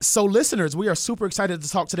So, listeners, we are super excited to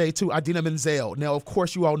talk today to Idina Menzel. Now, of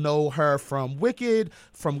course, you all know her from Wicked,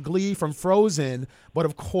 from Glee, from Frozen, but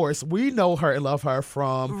of course, we know her and love her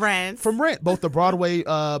from Rent. Both the Broadway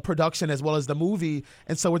production as well as the movie.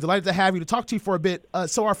 And so, we're delighted to have you to talk to you for a bit.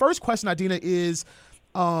 So, our first question, Idina, is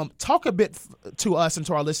talk a bit to us and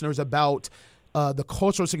to our listeners about the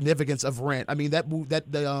cultural significance of Rent. I mean,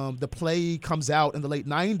 the play comes out in the late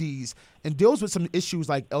 90s and deals with some issues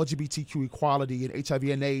like LGBTQ equality and HIV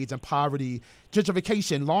and AIDS and poverty,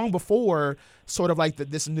 gentrification, long before sort of like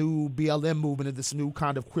this new BLM movement and this new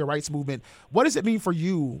kind of queer rights movement. What does it mean for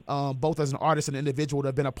you, both as an artist and an individual, to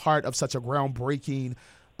have been a part of such a groundbreaking,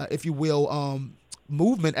 if you will,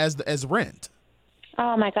 movement as Rent?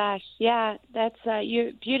 Oh my gosh, yeah, that's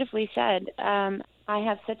you beautifully said. I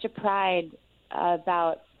have such a pride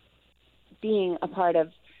about being a part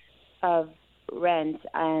of Rent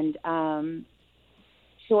and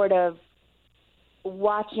sort of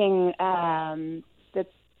watching the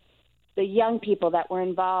young people that were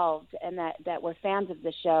involved and that were fans of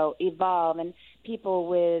the show evolve, and people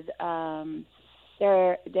with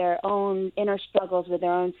their own inner struggles with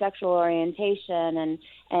their own sexual orientation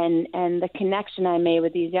and the connection I made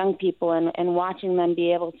with these young people and watching them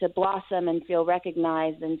be able to blossom and feel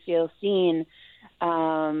recognized and feel seen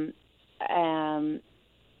in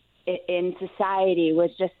society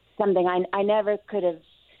was just something I never could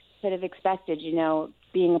have expected,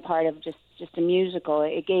 being a part of just a musical.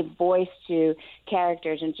 It gave voice to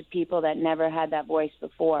characters and to people that never had that voice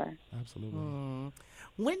before. Absolutely.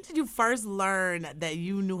 When did you first learn that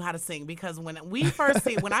you knew how to sing? Because when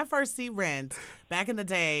I first see Rent back in the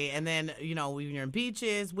day, and then when you're in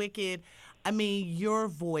Beaches, Wicked, I mean, your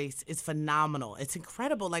voice is phenomenal. It's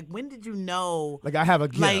incredible. Like, when did you know? Like, I have a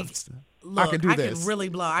gift. Like, look, I can do this. I can really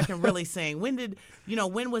blow. I can really sing. When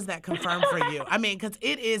was that confirmed for you? I mean, because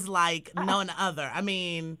it is like none other. I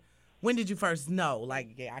mean, when did you first know? Like,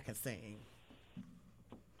 yeah, I can sing.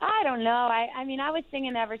 I don't know. I mean, I was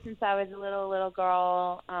singing ever since I was a little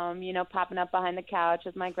girl, popping up behind the couch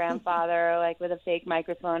with my grandfather, like with a fake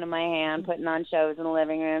microphone in my hand, putting on shows in the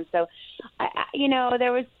living room. So, I think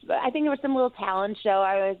there was some little talent show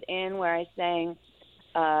I was in where I sang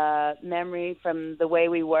Memory from The Way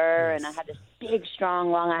We Were, and I had this big, strong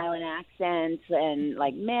Long Island accent and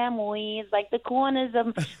like memories, like the corners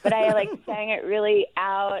of, but I like sang it really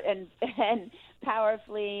out and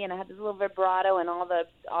powerfully, and I had this little vibrato, and all the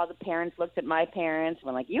parents looked at my parents and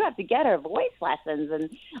were like, "You have to get her voice lessons." And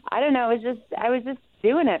I don't know, I was just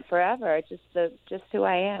doing it forever. It's just who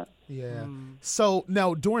I am. Yeah. So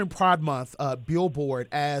now during Pride Month, Billboard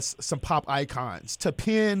asked some pop icons to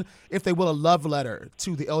pen, if they will, a love letter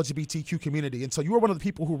to the LGBTQ community. And so you were one of the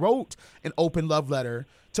people who wrote an open love letter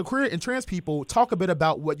to queer and trans people. Talk a bit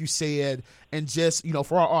about what you said, and just,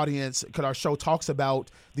 for our audience, because our show talks about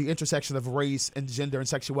the intersection of race and gender and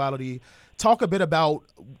sexuality. Talk a bit about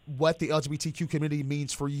what the LGBTQ community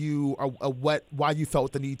means for you, or why you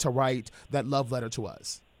felt the need to write that love letter to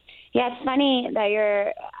us. Yeah, it's funny that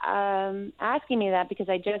you're asking me that, because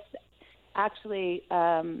I just actually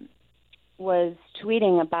was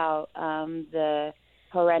tweeting about the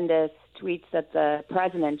horrendous tweets that the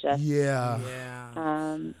president just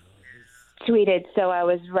tweeted. So I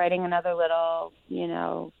was writing another little,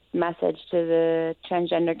 message to the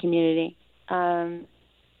transgender community. I've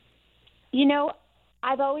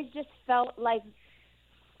always just felt like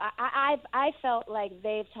I felt like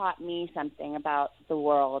they've taught me something about the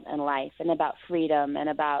world and life, and about freedom, and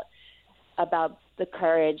about the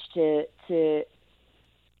courage to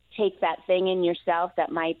take that thing in yourself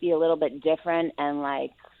that might be a little bit different, and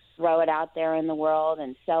like throw it out there in the world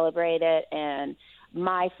and celebrate it. And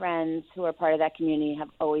my friends who are part of that community have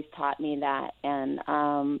always taught me that, and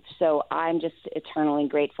so I'm just eternally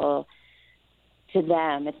grateful to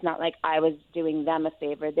them. It's not like I was doing them a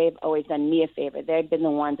favor. They've always done me a favor. They've been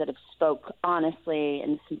the ones that have spoke honestly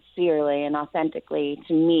and sincerely and authentically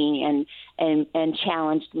to me, and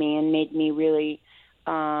challenged me and made me really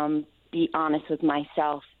be honest with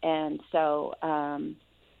myself. And so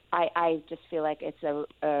I just feel like it's a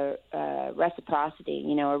reciprocity,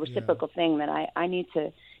 a reciprocal thing that I need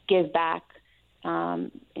to give back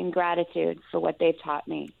in gratitude for what they've taught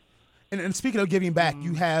me. And speaking of giving back,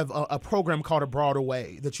 you have a program called A Broader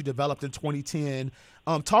Way that you developed in 2010.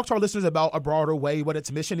 Talk to our listeners about A Broader Way, what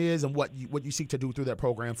its mission is, and what you seek to do through that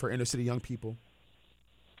program for inner city young people.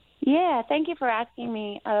 Yeah, thank you for asking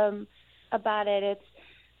me about it.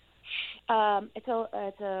 It's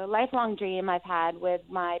a lifelong dream I've had with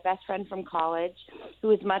my best friend from college,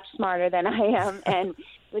 who is much smarter than I am, and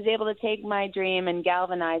was able to take my dream and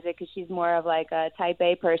galvanize it, because she's more of like a type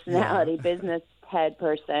A personality, business head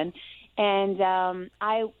person. And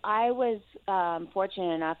I was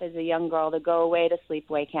fortunate enough as a young girl to go away to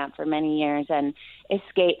sleepaway camp for many years and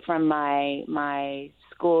escape from my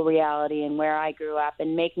school reality and where I grew up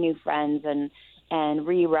and make new friends and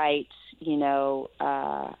rewrite,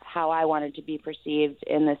 how I wanted to be perceived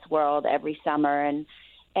in this world every summer. And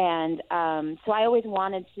so I always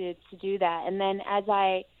wanted to do that. And then as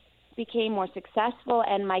I became more successful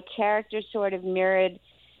and my characters sort of mirrored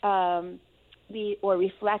or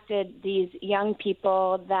reflected these young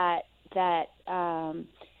people that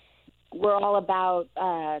were all about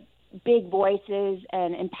big voices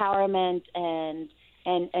and empowerment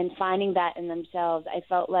and finding that in themselves, I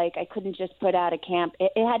felt like I couldn't just put out a camp.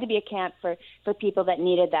 It had to be a camp for people that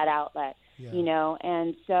needed that outlet,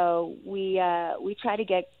 And so we try to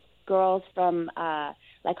get girls from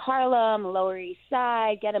like Harlem, Lower East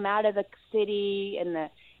Side, get them out of the city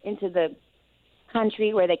into the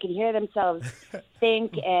country where they can hear themselves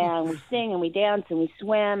think, and we sing and we dance and we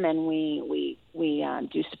swim and we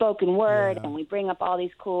do spoken word, and we bring up all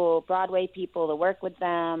these cool Broadway people to work with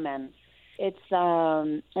them, and it's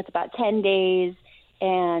about 10 days,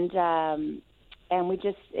 and we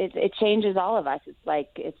just it changes all of us. It's like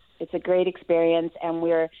it's a great experience, and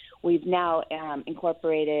we've now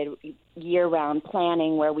incorporated year-round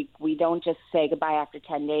planning where we don't just say goodbye after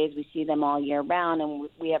 10 days. We see them all year round, and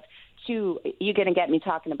we have two. You're going to get me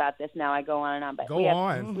talking about this now. I go on and on, but we're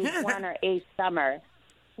on our 8th summer.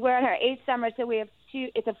 We're on our 8th summer, so we have two.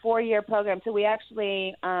 It's a 4-year program, so we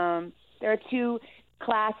actually there are 2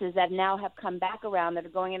 classes that now have come back around that are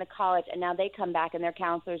going into college, and now they come back and they're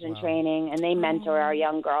counselors in training, and they mentor our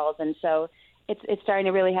young girls, and so it's starting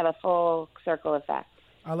to really have a full circle effect.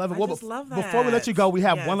 I love it. I just love that. Before we let you go, we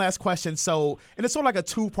have one last question. So, and it's sort of like a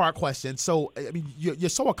 2-part question. So, I mean, you're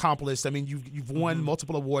so accomplished. I mean, you've won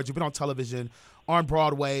multiple awards. You've been on television, on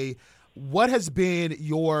Broadway. What has been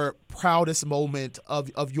your proudest moment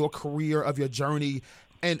of your career, of your journey?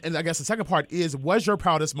 And I guess the second part is, was your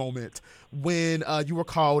proudest moment when you were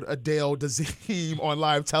called Adele Dazeem on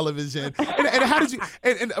live television? And how did you,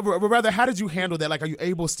 and rather, how did you handle that? Like, are you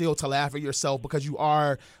able still to laugh at yourself because you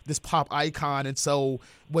are this pop icon? And so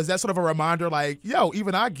was that sort of a reminder like, yo,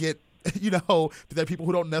 even I get, there are people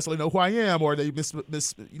who don't necessarily know who I am, or they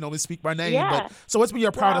misspeak my name. Yeah. But so what's been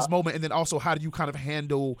your proudest moment? And then also, how do you kind of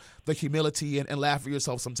handle the humility and laugh at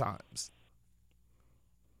yourself sometimes?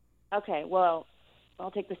 Okay, well, I'll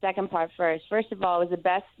take the second part first. First of all, it was the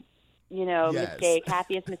best, mistake,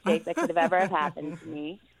 happiest mistake that could have ever happened to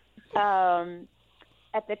me.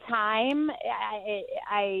 At the time,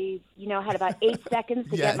 I had about 8 seconds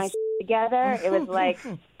to get my together. It was like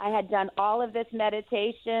I had done all of this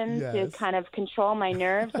meditation to kind of control my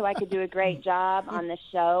nerves so I could do a great job on the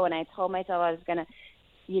show. And I told myself I was going to,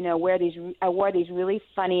 I wore these really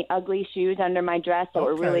funny, ugly shoes under my dress that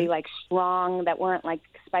were really like strong, that weren't like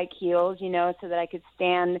spike heels, so that I could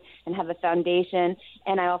stand and have a foundation.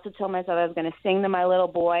 And I also told myself I was going to sing to my little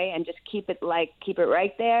boy and just keep it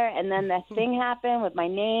right there. And then the thing happened with my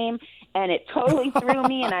name, and it totally threw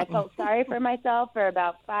me, and I felt sorry for myself for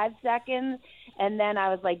about 5 seconds. And then I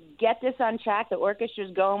was like, get this on track. The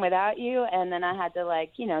orchestra's going without you. And then I had to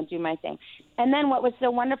do my thing. And then what was so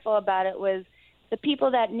wonderful about it was the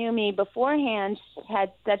people that knew me beforehand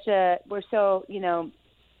were so,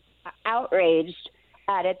 outraged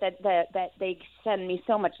at it that they send me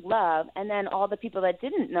so much love. And then all the people that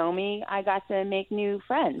didn't know me, I got to make new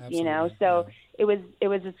friends, So it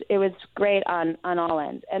was great on all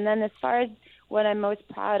ends. And then as far as what I'm most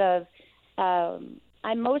proud of,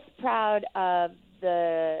 I'm most proud of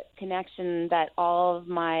the connection that all of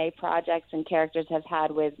my projects and characters have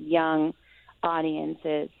had with young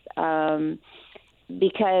audiences.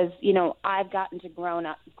 Because I've gotten to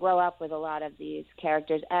grow up with a lot of these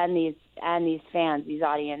characters and these fans, these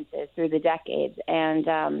audiences through the decades, and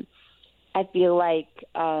I feel like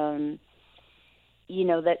that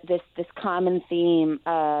this common theme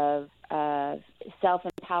of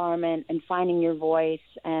self-empowerment and finding your voice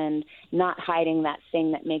and not hiding that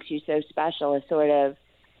thing that makes you so special is sort of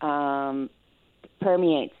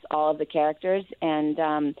permeates all of the characters, and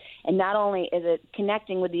not only is it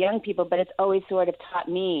connecting with the young people, but it's always sort of taught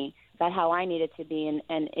me about how I needed to be.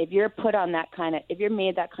 And if you're put on if you're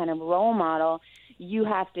made that kind of role model, you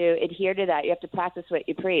have to adhere to that. You have to practice what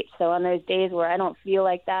you preach. So on those days where I don't feel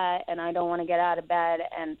like that and I don't want to get out of bed,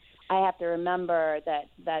 and I have to remember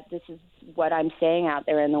that this is what I'm saying out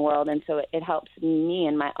there in the world, and so it helps me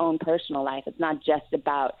in my own personal life. It's not just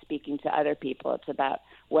about speaking to other people. It's about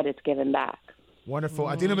what it's given back.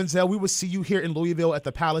 Wonderful. Idina Menzel, we will see you here in Louisville at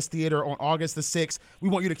the Palace Theater on August the 6th. We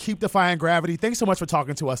want you to keep defying gravity. Thanks so much for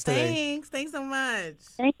talking to us today. Thanks so much.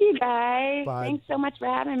 Thank you, guys. Bye. Thanks so much for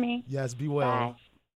having me. Yes, be well. Bye.